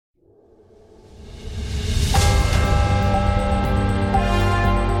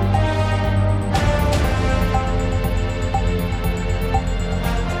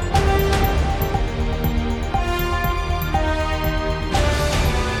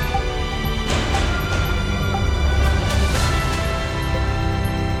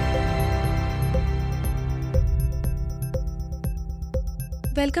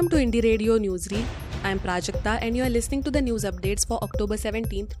Welcome to Indie Radio Newsreel. I am Prajakta and you are listening to the news updates for October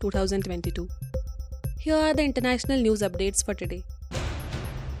 17th, 2022. Here are the international news updates for today.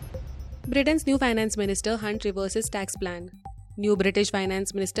 Britain's new Finance Minister Hunt reverses tax plan. New British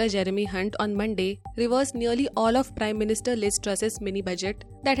Finance Minister Jeremy Hunt on Monday reversed nearly all of Prime Minister Liz Truss's mini-budget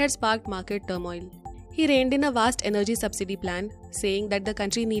that had sparked market turmoil. He reined in a vast energy subsidy plan, saying that the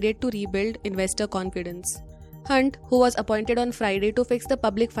country needed to rebuild investor confidence. Hunt, who was appointed on Friday to fix the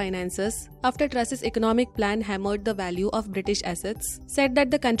public finances after Truss's economic plan hammered the value of British assets, said that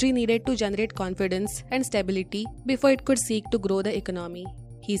the country needed to generate confidence and stability before it could seek to grow the economy.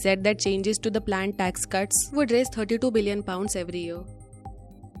 He said that changes to the planned tax cuts would raise £32 billion every year.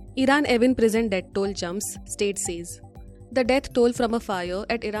 Iran Evin prison death toll jumps, state says. The death toll from a fire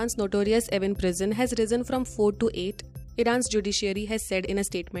at Iran's notorious Evin prison has risen from 4 to 8, Iran's judiciary has said in a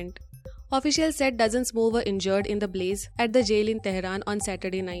statement. Officials said dozens more were injured in the blaze at the jail in Tehran on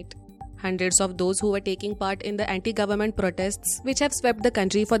Saturday night. Hundreds of those who were taking part in the anti-government protests, which have swept the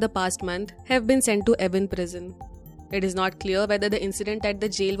country for the past month, have been sent to Evin prison. It is not clear whether the incident at the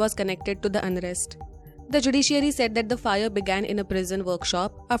jail was connected to the unrest. The judiciary said that the fire began in a prison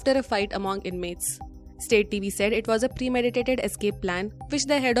workshop after a fight among inmates. State TV said it was a premeditated escape plan, which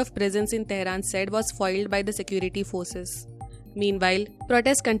the head of prisons in Tehran said was foiled by the security forces. Meanwhile,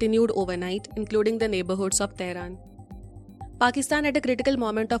 protests continued overnight, including the neighborhoods of Tehran. Pakistan at a critical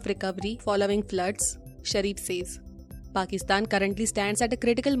moment of recovery following floods, Sharif says. Pakistan currently stands at a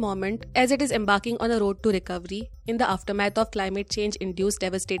critical moment as it is embarking on a road to recovery in the aftermath of climate change-induced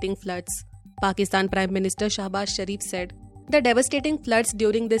devastating floods. Pakistan Prime Minister Shahbaz Sharif said, "The devastating floods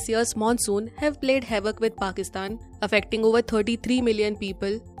during this year's monsoon have played havoc with Pakistan, affecting over 33 million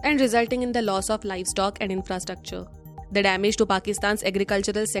people and resulting in the loss of livestock and infrastructure. The damage to Pakistan's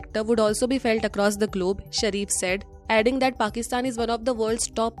agricultural sector would also be felt across the globe," Sharif said, adding that Pakistan is one of the world's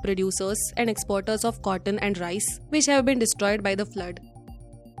top producers and exporters of cotton and rice, which have been destroyed by the flood.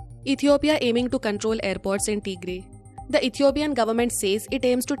 Ethiopia aiming to control airports in Tigray. The Ethiopian government says it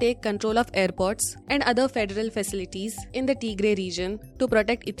aims to take control of airports and other federal facilities in the Tigray region to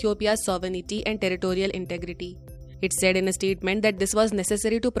protect Ethiopia's sovereignty and territorial integrity. It said in a statement that this was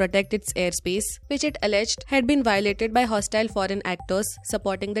necessary to protect its airspace, which it alleged had been violated by hostile foreign actors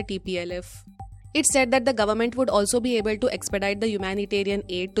supporting the TPLF. It said that the government would also be able to expedite the humanitarian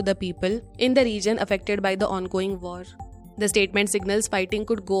aid to the people in the region affected by the ongoing war. The statement signals fighting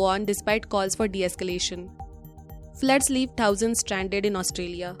could go on despite calls for de-escalation. Floods leave thousands stranded in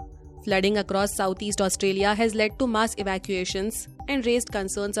Australia. Flooding across southeast Australia has led to mass evacuations and raised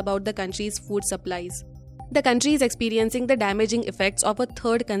concerns about the country's food supplies. The country is experiencing the damaging effects of a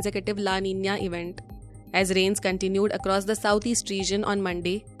third consecutive La Niña event. As rains continued across the southeast region on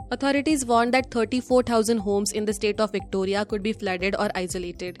Monday, authorities warned that 34,000 homes in the state of Victoria could be flooded or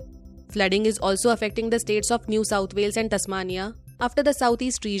isolated. Flooding is also affecting the states of New South Wales and Tasmania after the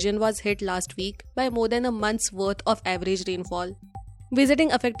southeast region was hit last week by more than a month's worth of average rainfall.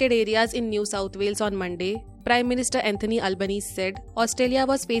 Visiting affected areas in New South Wales on Monday, Prime Minister Anthony Albanese said Australia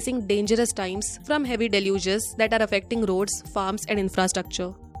was facing dangerous times from heavy deluges that are affecting roads, farms and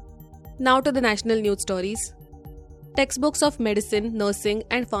infrastructure. Now to the national news stories. Textbooks of medicine, nursing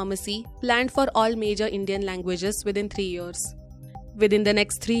and pharmacy planned for all major Indian languages within 3 years. Within the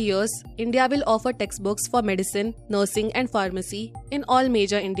next 3 years, India will offer textbooks for medicine, nursing and pharmacy in all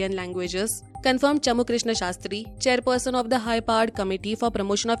major Indian languages, confirmed Chamu Krishna Shastri, chairperson of the High-Powered Committee for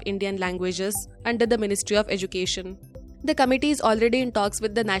Promotion of Indian Languages under the Ministry of Education. The committee is already in talks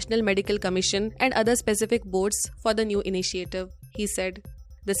with the National Medical Commission and other specific boards for the new initiative, he said.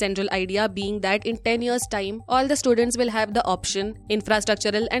 The central idea being that in 10 years' time, all the students will have the option,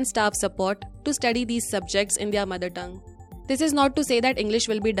 infrastructural and staff support to study these subjects in their mother tongue. This is not to say that English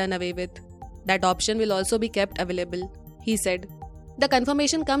will be done away with. That option will also be kept available, he said. The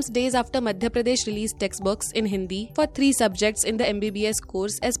confirmation comes days after Madhya Pradesh released textbooks in Hindi for 3 subjects in the MBBS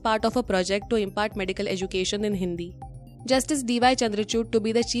course as part of a project to impart medical education in Hindi. Justice D.Y. Chandrachud to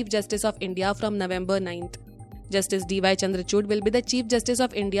be the Chief Justice of India from November 9th. Justice D.Y. Chandrachud will be the Chief Justice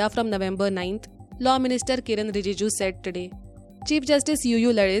of India from November 9th, Law Minister Kiran Rijiju said today. Chief Justice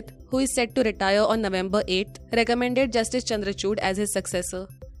U.U. Lalit, who is set to retire on November 8th, recommended Justice Chandrachud as his successor.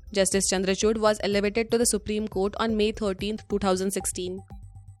 Justice Chandrachud was elevated to the Supreme Court on May 13, 2016.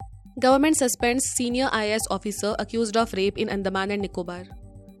 Government suspends senior IAS officer accused of rape in Andaman and Nicobar.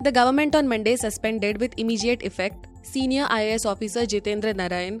 The government on Monday suspended with immediate effect senior IAS officer Jitendra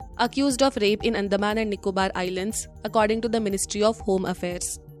Narayan, accused of rape in Andaman and Nicobar Islands, according to the Ministry of Home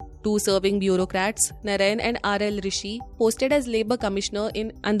Affairs. Two serving bureaucrats, Narain and R.L. Rishi, posted as Labour Commissioner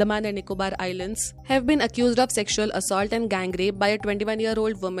in Andaman and Nicobar Islands, have been accused of sexual assault and gang rape by a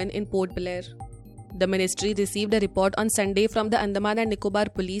 21-year-old woman in Port Blair. The ministry received a report on Sunday from the Andaman and Nicobar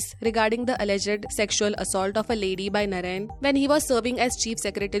police regarding the alleged sexual assault of a lady by Narain when he was serving as Chief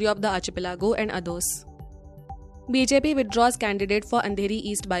Secretary of the archipelago and others. BJP withdraws candidate for Andheri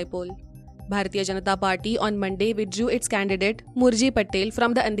East Bipole. Bharatiya Janata Party on Monday withdrew its candidate Murji Patel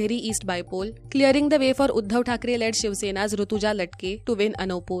from the Andheri East Bipole, clearing the way for Uddhav Thackeray-led Shiv Sena's Rutuja Latke to win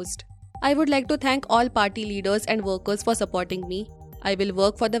unopposed. I would like to thank all party leaders and workers for supporting me. I will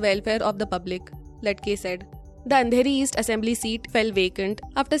work for the welfare of the public, Latke said. The Andheri East Assembly seat fell vacant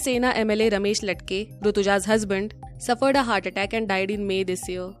after Sena MLA Ramesh Latke, Rutuja's husband, suffered a heart attack and died in May this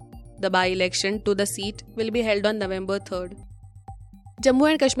year. The by-election to the seat will be held on November 3rd.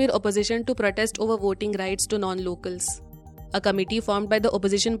 Jammu and Kashmir opposition to protest over voting rights to non-locals. A committee formed by the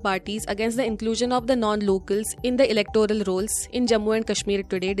opposition parties against the inclusion of the non-locals in the electoral rolls in Jammu and Kashmir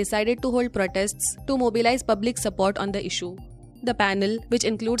today decided to hold protests to mobilize public support on the issue. The panel, which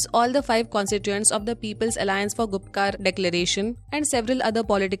includes all the 5 constituents of the People's Alliance for Gupkar Declaration and several other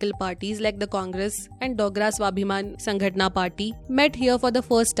political parties like the Congress and Dogra Swabhiman Sanghatna Party, met here for the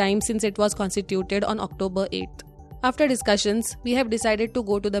first time since it was constituted on October 8th. After discussions, we have decided to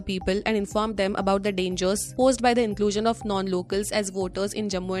go to the people and inform them about the dangers posed by the inclusion of non-locals as voters in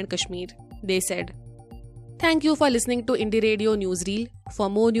Jammu and Kashmir, they said. Thank you for listening to Indie Radio Newsreel. For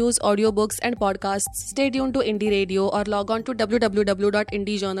more news, audiobooks and podcasts, stay tuned to Indie Radio or log on to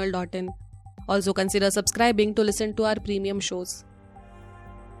www.indiejournal.in. Also consider subscribing to listen to our premium shows.